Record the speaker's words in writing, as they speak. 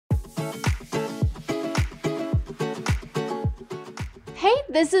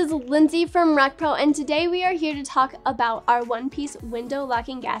This is Lindsay from RecPro, and today we are here to talk about our one-piece window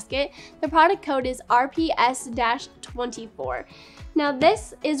locking gasket. The product code is RPS-24. Now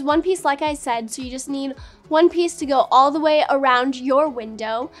this is one piece, like I said, so you just need one piece to go all the way around your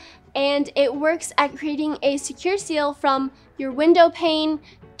window, and it works at creating a secure seal from your window pane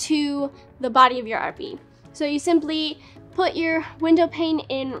to the body of your RV. So you simply put your window pane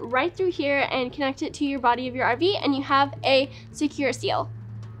in right through here and connect it to your body of your RV, and you have a secure seal.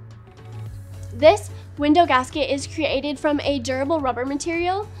 This window gasket is created from a durable rubber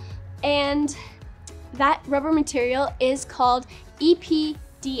material, and that rubber material is called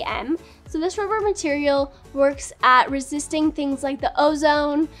EPDM. So this rubber material works at resisting things like the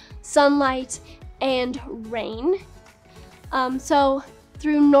ozone, sunlight, and rain. So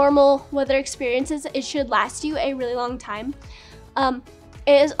through normal weather experiences, it should last you a really long time.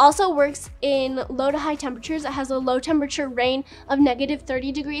 It also works in low to high temperatures. It has a low temperature range of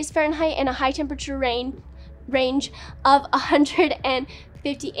 -30 degrees Fahrenheit and a high temperature range of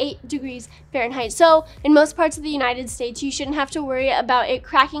 158 degrees Fahrenheit. So in most parts of the United States, you shouldn't have to worry about it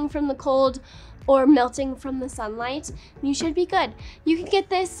cracking from the cold or melting from the sunlight. You should be good. You can get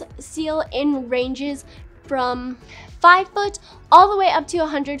this seal in ranges from 5 foot all the way up to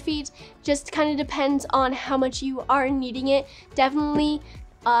 100 feet. Just kind of depends on how much you are needing it. Definitely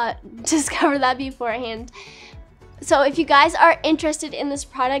discover that beforehand. So if you guys are interested in this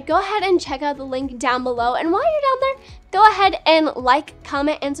product, go ahead and check out the link down below. And while you're down there, go ahead and like,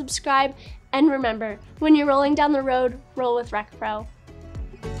 comment, and subscribe. And remember, when you're rolling down the road, roll with RecPro.